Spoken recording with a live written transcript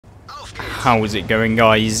How's it going,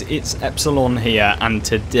 guys? It's Epsilon here, and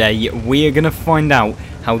today we are going to find out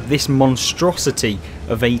how this monstrosity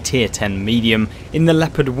of a tier 10 medium in the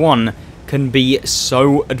Leopard 1 can be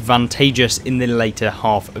so advantageous in the later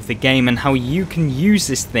half of the game, and how you can use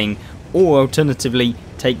this thing, or alternatively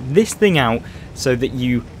take this thing out so that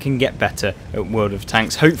you can get better at World of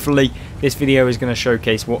Tanks. Hopefully this video is going to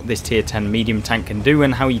showcase what this tier 10 medium tank can do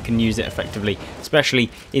and how you can use it effectively, especially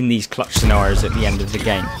in these clutch scenarios at the end of the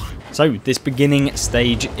game. So this beginning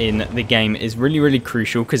stage in the game is really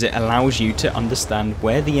crucial because it allows you to understand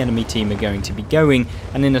where the enemy team are going to be going,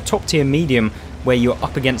 and in a top tier medium where you're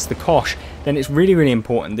up against the Kosh, then it's really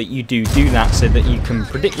important that you do that so that you can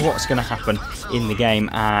predict what's going to happen in the game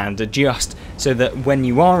and adjust so that when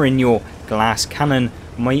you are in your glass cannon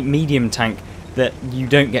medium tank that you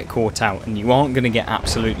don't get caught out and you aren't going to get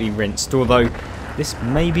absolutely rinsed, although this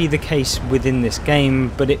may be the case within this game,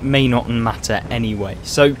 but it may not matter anyway.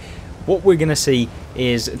 So what we're going to see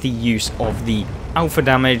is the use of the alpha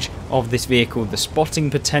damage of this vehicle, the spotting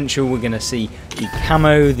potential. We're going to see the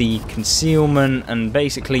camo, the concealment, and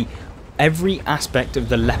basically every aspect of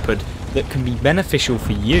the Leopard that can be beneficial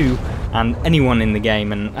for you and anyone in the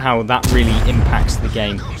game, and how that really impacts the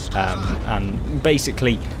game, and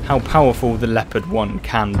basically how powerful the Leopard 1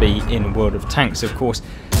 can be in World of Tanks. Of course,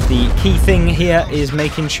 the key thing here is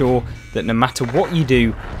making sure that no matter what you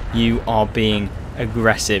do, you are being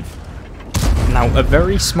aggressive. Now, a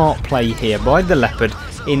very smart play here by the Leopard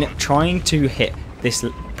in trying to hit this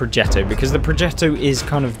Progetto, because the Progetto is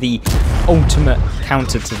kind of the ultimate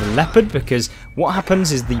counter to the Leopard, because what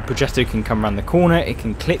happens is the Progetto can come around the corner, it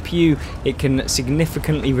can clip you, it can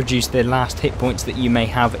significantly reduce the last hit points that you may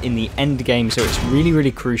have in the end game. So it's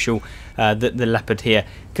really crucial that the Leopard here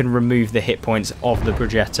can remove the hit points of the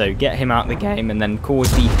Progetto, get him out of the game, and then cause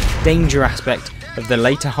the danger aspect of the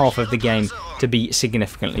later half of the game to be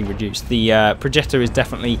significantly reduced. The Progetto is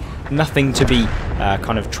definitely nothing to be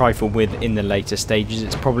kind of trifled with in the later stages.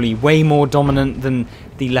 It's probably way more dominant than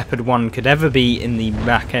the Leopard 1 could ever be in the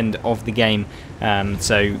back end of the game.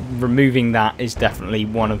 So removing that is definitely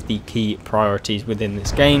one of the key priorities within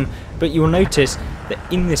this game. But you'll notice that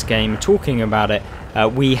in this game, talking about it,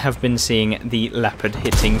 we have been seeing the Leopard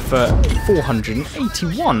hitting for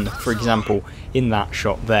 481, for example, in that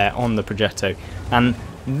shot there on the Progetto. And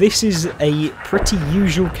this is a pretty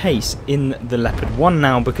usual case in the Leopard 1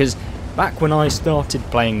 now, because back when I started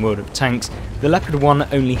playing World of Tanks, the Leopard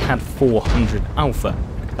 1 only had 400 alpha.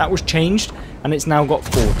 That was changed, and it's now got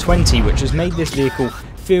 420, which has made this vehicle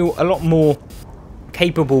feel a lot more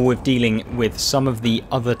capable with dealing with some of the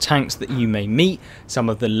other tanks that you may meet, some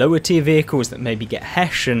of the lower tier vehicles that maybe get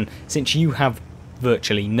Hesh, and since you have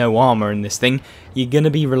virtually no armor in this thing, you're going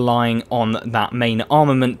to be relying on that main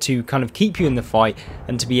armament to kind of keep you in the fight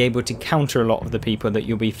and to be able to counter a lot of the people that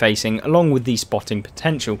you'll be facing, along with the spotting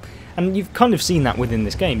potential. And you've kind of seen that within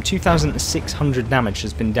this game. 2,600 damage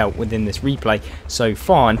has been dealt within this replay so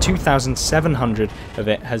far, and 2,700 of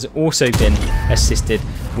it has also been assisted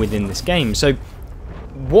within this game. So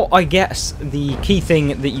what I guess the key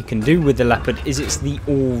thing that you can do with the Leopard is it's the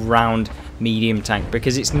all-round medium tank,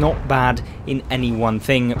 because it's not bad in any one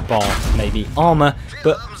thing bar maybe armor,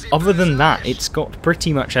 but other than that it's got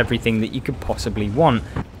pretty much everything that you could possibly want.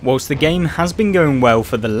 Whilst the game has been going well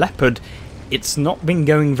for the Leopard, it's not been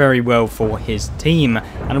going very well for his team,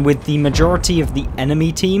 and with the majority of the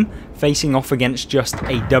enemy team facing off against just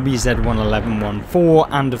a WZ-111-14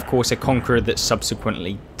 and of course a Conqueror that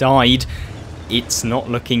subsequently died, it's not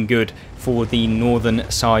looking good for the northern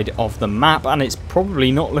side of the map, and it's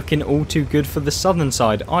probably not looking all too good for the southern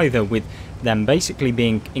side either, with them basically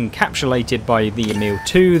being encapsulated by the Emil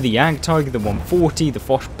 2, the Agtag, the 140, the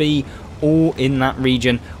Foch B, all in that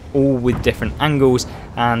region, all with different angles,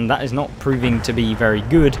 and that is not proving to be very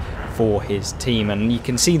good for his team. And you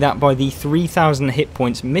can see that by the 3,000 hit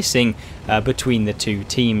points missing between the two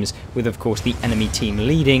teams, with of course the enemy team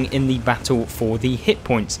leading in the battle for the hit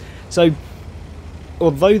points. So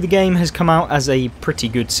although the game has come out as a pretty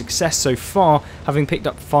good success so far, having picked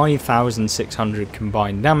up 5,600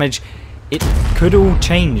 combined damage, it could all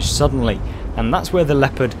change suddenly, and that's where the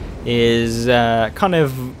Leopard is it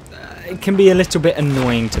can be a little bit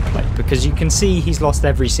annoying to play, because you can see he's lost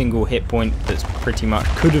every single hit point that's pretty much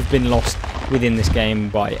could have been lost within this game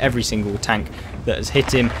by every single tank that has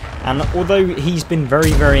hit him. And although he's been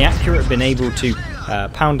very accurate, been able to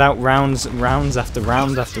pound out rounds after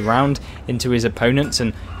round into his opponents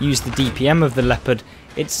and use the DPM of the Leopard,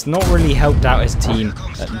 it's not really helped out his team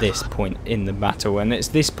at this point in the battle, and it's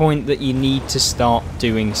this point that you need to start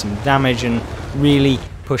doing some damage and really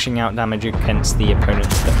pushing out damage against the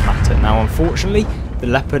opponents that matter. Now unfortunately The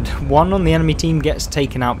Leopard 1 on the enemy team gets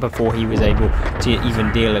taken out before he was able to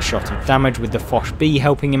even deal a shot of damage, with the Foch B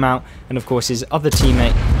helping him out, and of course his other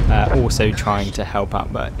teammate also trying to help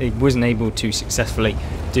out, but he wasn't able to successfully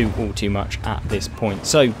do all too much at this point.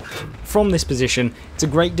 So from this position, it's a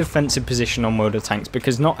great defensive position on World of Tanks,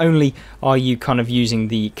 because not only are you kind of using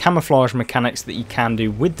the camouflage mechanics that you can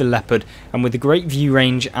do with the Leopard, and with the great view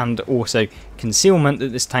range and also concealment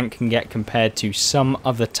that this tank can get compared to some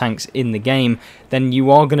other tanks in the game, then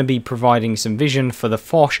you are going to be providing some vision for the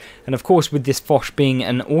Foch, and of course with this Foch being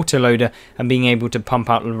an autoloader and being able to pump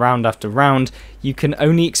out round after round, you can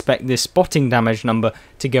only expect this spotting damage number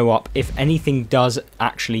to go up if anything does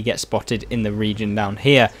actually get spotted in the region down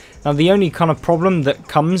here. Now the only kind of problem that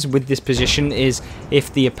comes with this position is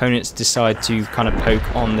if the opponents decide to kind of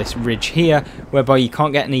poke on this ridge here, whereby you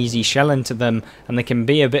can't get an easy shell into them, and they can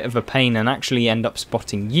be a bit of a pain and actually end up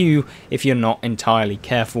spotting you if you're not entirely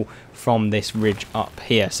careful from this ridge up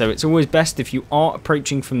here. So it's always best if you are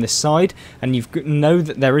approaching from this side and you know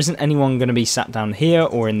that there isn't anyone going to be sat down here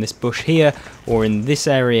or in this bush here or in this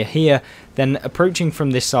area here, then approaching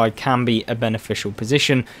from this side can be a beneficial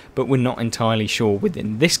position, but we're not entirely sure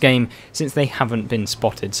within this game since they haven't been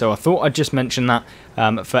spotted. So I thought I'd just mention that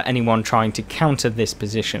for anyone trying to counter this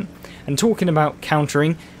position. And talking about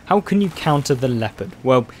countering, how can you counter the Leopard?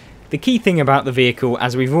 Well, the key thing about the vehicle,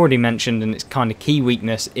 as we've already mentioned, and its kind of key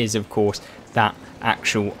weakness, is of course that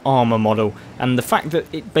actual armor model, and the fact that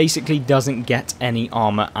it basically doesn't get any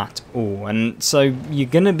armor at all. And so you're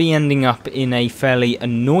going to be ending up in a fairly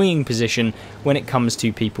annoying position when it comes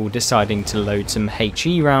to people deciding to load some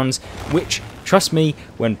HE rounds, which, trust me,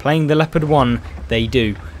 when playing the Leopard 1, they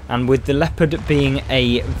do. And with the Leopard being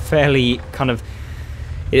a fairly kind of,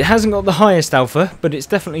 it hasn't got the highest alpha, but it's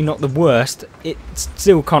definitely not the worst. It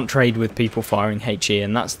still can't trade with people firing HE,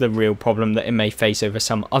 and that's the real problem that it may face over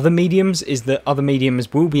some other mediums, is that other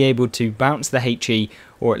mediums will be able to bounce the HE,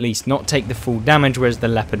 or at least not take the full damage, whereas the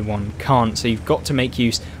Leopard 1 can't. So you've got to make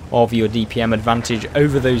use of your DPM advantage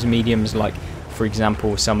over those mediums, like, for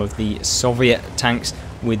example, some of the Soviet tanks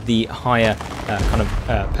with the higher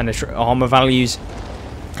armor values.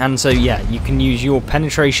 And so yeah, you can use your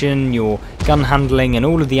penetration, your gun handling, and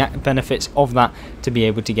all of the benefits of that to be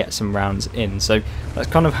able to get some rounds in. So that's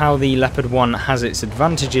kind of how the Leopard 1 has its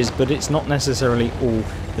advantages, but it's not necessarily all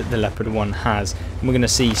that the Leopard 1 has. And we're going to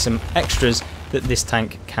see some extras that this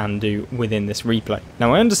tank can do within this replay.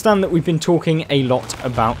 Now I understand that we've been talking a lot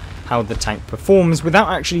about how the tank performs without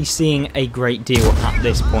actually seeing a great deal at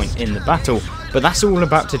this point in the battle, but that's all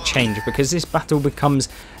about to change, because this battle becomes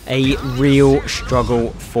a real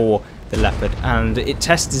struggle for the Leopard, and it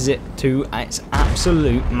tests it to its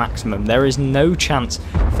absolute maximum. There is no chance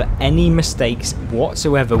for any mistakes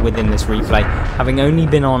whatsoever within this replay, having only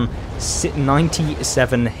been on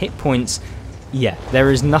 97 hit points. Yeah, there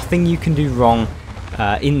is nothing you can do wrong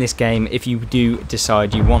in this game if you do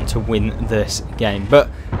decide you want to win this game. But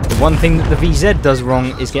the one thing that the VZ does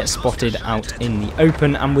wrong is get spotted out in the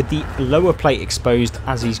open, and with the lower plate exposed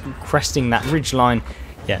as he's cresting that ridge line,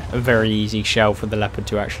 yeah, a very easy shell for the Leopard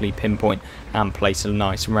to actually pinpoint and place a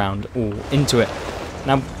nice round all into it.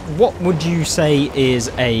 Now, what would you say is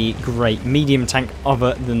a great medium tank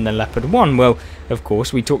other than the Leopard 1? Well, of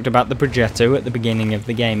course, we talked about the Progetto at the beginning of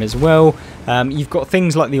the game as well. You've got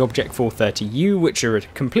things like the Object 430U, which are a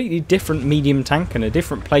completely different medium tank and a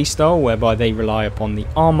different playstyle, whereby they rely upon the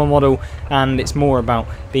armor model, and it's more about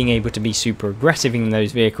being able to be super aggressive in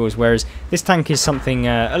those vehicles, whereas this tank is something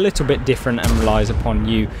a little bit different and relies upon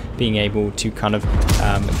you being able to kind of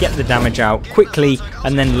get the damage out quickly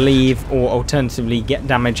and then leave, or alternatively get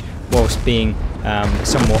damage whilst being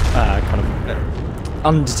somewhat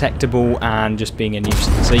undetectable and just being a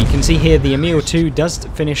nuisance. So you can see here the Emil 2 does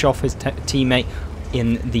finish off his teammate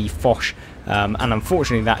in the Foch, and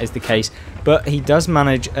unfortunately that is the case, but he does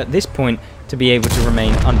manage at this point to be able to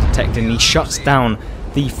remain undetected, and he shuts down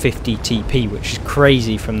the 50 TP, which is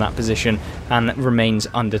crazy from that position, and remains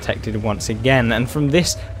undetected once again. And from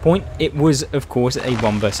this point it was of course a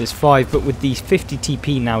 1 versus 5, but with the 50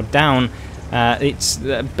 TP now down, it's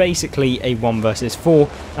basically a 1 versus 4.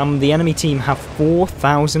 The enemy team have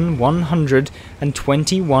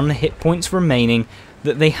 4,121 hit points remaining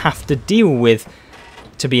that they have to deal with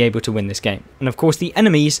to be able to win this game. And of course the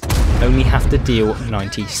enemies only have to deal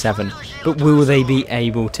 97. But will they be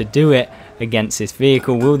able to do it against this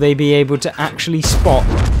vehicle? Will they be able to actually spot,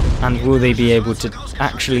 and will they be able to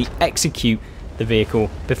actually execute the vehicle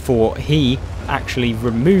before he actually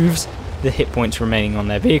removes the hit points remaining on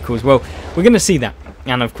their vehicles? Well, we're going to see that,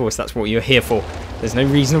 and of course that's what you're here for. There's no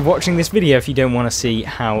reason of watching this video if you don't want to see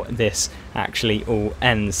how this actually all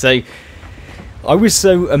ends. So I was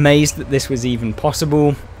so amazed that this was even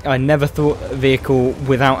possible. I never thought a vehicle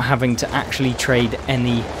without having to actually trade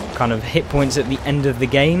any kind of hit points at the end of the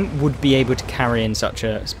game would be able to carry in such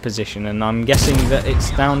a position, and I'm guessing that it's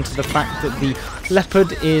down to the fact that the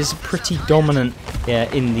Leopard is pretty dominant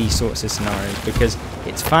in these sorts of scenarios, because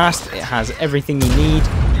it's fast, it has everything you need,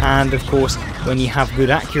 and of course when you have good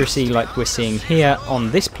accuracy like we're seeing here on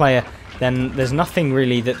this player, then there's nothing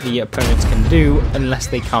really that the opponents can do unless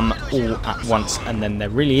they come all at once, and then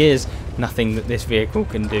there really is nothing that this vehicle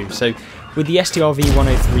can do. So with the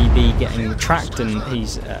STRV-103B getting tracked, and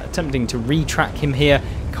he's attempting to retrack him here,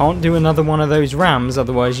 can't do another one of those rams,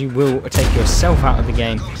 otherwise you will take yourself out of the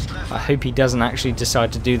game. I hope he doesn't actually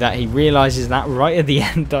decide to do that. He realises that right at the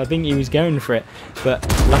end. I think he was going for it, but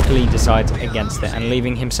luckily decides against it, and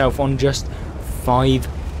leaving himself on just 5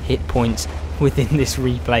 hit points within this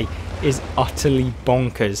replay is utterly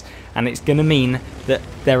bonkers, and it's going to mean that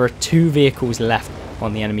there are 2 vehicles left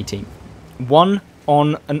on the enemy team. One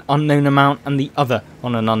on an unknown amount and the other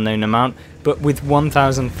on an unknown amount, but with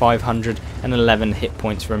 1,511 hit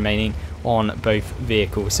points remaining on both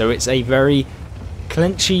vehicles. So it's a very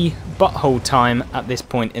clinchy butthole time at this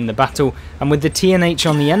point in the battle, and with the TNH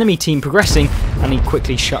on the enemy team progressing and he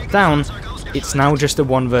quickly shut down, it's now just a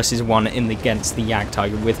 1 versus 1 against the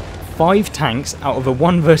Jagdtiger, with 5 tanks out of a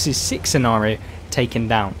 1 versus 6 scenario taken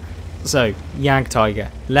down. So Jagdtiger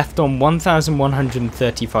left on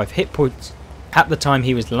 1,135 hit points at the time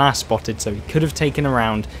he was last spotted, so he could have taken a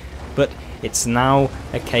round, but it's now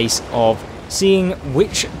a case of seeing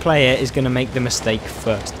which player is going to make the mistake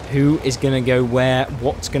first, who is going to go where,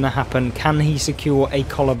 what's going to happen, can he secure a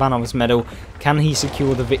Kolobanov's medal, can he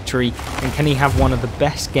secure the victory, and can he have one of the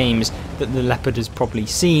best games that the Leopard has probably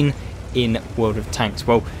seen in World of Tanks.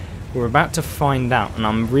 Well, we're about to find out, and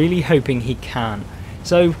I'm really hoping he can.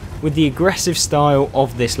 So with the aggressive style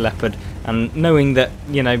of this Leopard, and knowing that,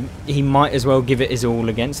 you know, he might as well give it his all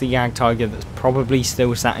against the Jagdtiger that's probably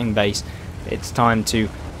still sat in base, it's time to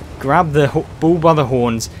grab the bull by the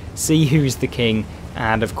horns, see who's the king,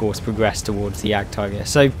 and of course progress towards the Jagdtiger.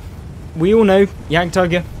 So we all know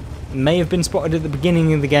Jagdtiger may have been spotted at the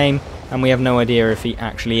beginning of the game, and we have no idea if he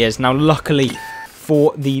actually is. Now luckily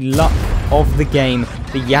for the luck of the game,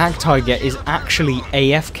 the Jagdtiger is actually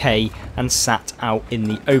AFK and sat out in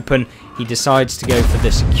the open. He decides to go for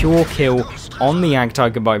the secure kill on the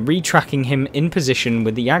Jagdtiger by retracking him in position,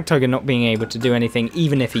 with the Jagdtiger not being able to do anything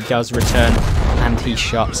even if he does return, and he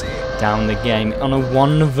shuts down the game on a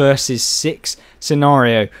 1 versus 6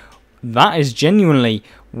 scenario. That is genuinely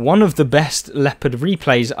one of the best Leopard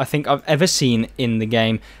replays I think I've ever seen in the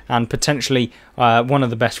game, and potentially one of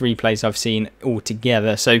the best replays I've seen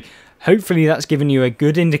altogether. So hopefully that's given you a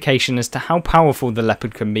good indication as to how powerful the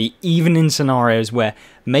Leopard can be, even in scenarios where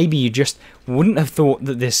maybe you just wouldn't have thought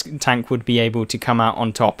that this tank would be able to come out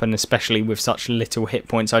on top, and especially with such little hit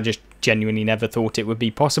points. I just genuinely never thought it would be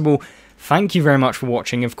possible. Thank you very much for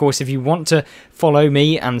watching. Of course, if you want to follow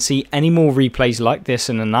me and see any more replays like this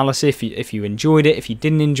and analysis, if you enjoyed it, if you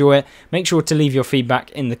didn't enjoy it, make sure to leave your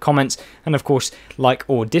feedback in the comments, and of course like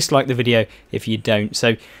or dislike the video if you don't.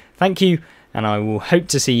 So thank you, and I will hope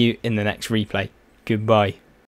to see you in the next replay. Goodbye.